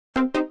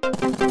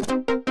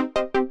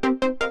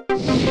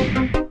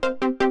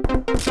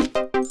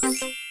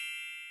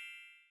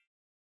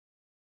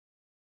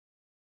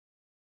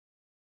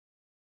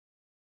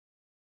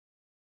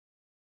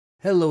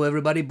Hello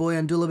everybody,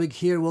 Dulabic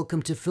here.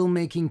 Welcome to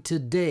Filmmaking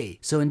Today.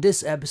 So in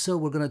this episode,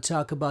 we're going to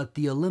talk about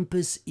the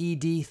Olympus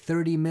ED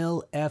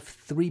 30mm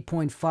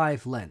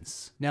f3.5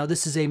 lens. Now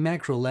this is a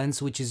macro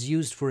lens which is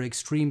used for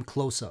extreme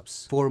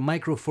close-ups, for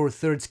micro four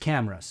thirds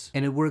cameras.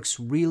 And it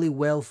works really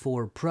well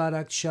for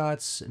product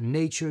shots,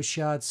 nature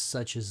shots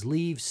such as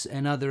leaves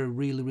and other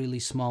really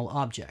small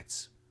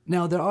objects.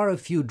 Now there are a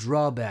few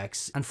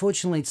drawbacks.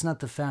 Unfortunately, it's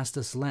not the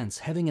fastest lens.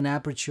 Having an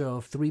aperture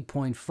of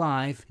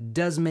 3.5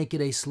 does make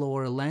it a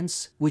slower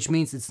lens, which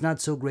means it's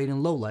not so great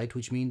in low light,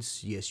 which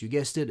means, yes, you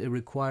guessed it, it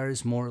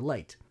requires more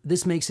light.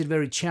 This makes it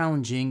very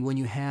challenging when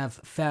you have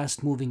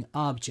fast-moving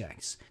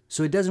objects.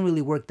 So it doesn't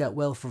really work that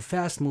well for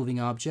fast-moving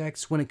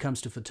objects when it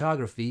comes to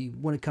photography.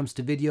 When it comes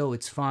to video,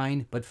 it's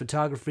fine, but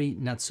photography,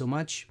 not so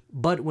much.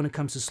 But when it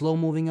comes to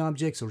slow-moving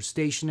objects or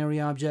stationary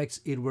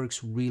objects, it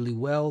works really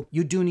well.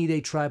 You do need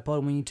a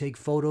tripod when you take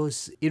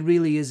photos. It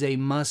really is a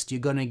must. You're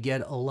gonna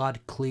get a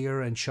lot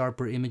clearer and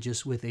sharper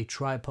images with a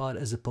tripod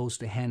as opposed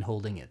to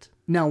hand-holding it.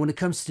 Now, when it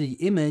comes to the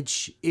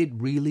image, it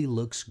really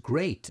looks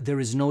great. There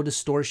is no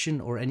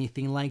distortion or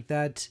anything like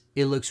that.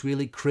 It looks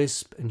really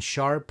crisp and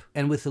sharp,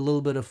 and with a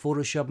little bit of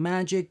Photoshop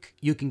magic,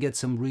 you can get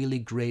some really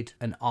great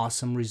and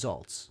awesome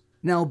results.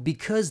 Now,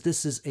 because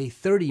this is a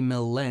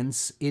 30mm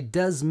lens, it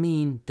does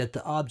mean that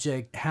the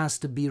object has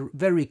to be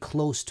very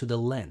close to the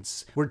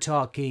lens. We're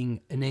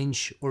talking an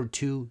inch or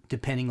two,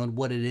 depending on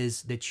what it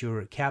is that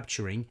you're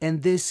capturing,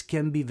 and this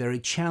can be very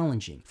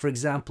challenging. For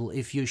example,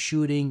 if you're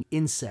shooting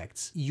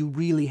insects, you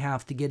really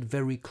have to get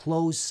very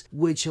close,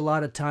 which a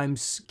lot of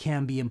times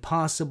can be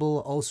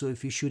impossible. Also,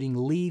 if you're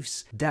shooting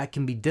leaves, that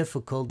can be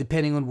difficult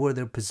depending on where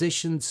they're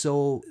positioned,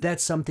 so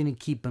that's something to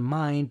keep in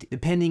mind.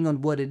 Depending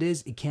on what it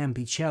is, it can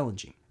be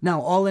challenging. Now,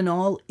 all in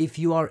all, if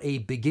you are a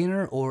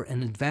beginner or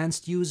an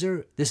advanced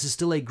user, this is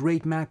still a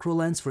great macro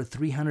lens for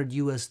 $300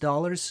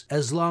 US,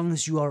 as long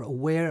as you are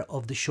aware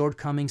of the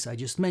shortcomings I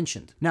just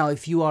mentioned. Now,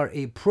 if you are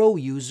a pro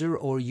user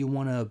or you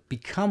want to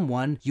become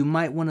one, you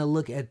might want to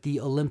look at the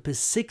Olympus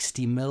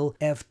 60mm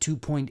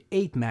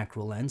f2.8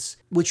 macro lens,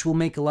 which will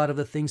make a lot of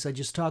the things I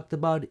just talked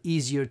about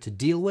easier to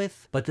deal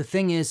with. But the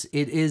thing is,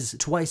 it is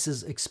twice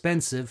as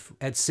expensive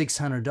at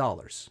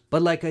 $600.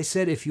 But like I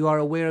said, if you are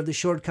aware of the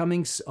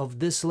shortcomings of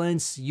this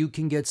lens, you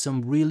can get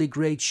some really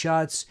great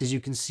shots. As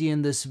you can see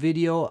in this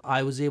video,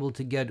 I was able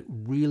to get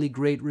really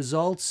great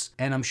results,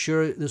 and I'm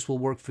sure this will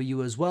work for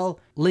you as well.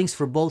 Links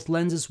for both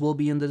lenses will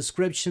be in the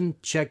description.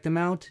 Check them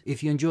out.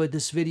 If you enjoyed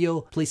this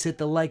video, please hit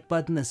the like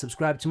button and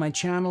subscribe to my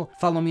channel.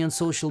 Follow me on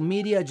social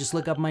media. Just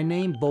look up my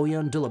name,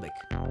 Dulabic.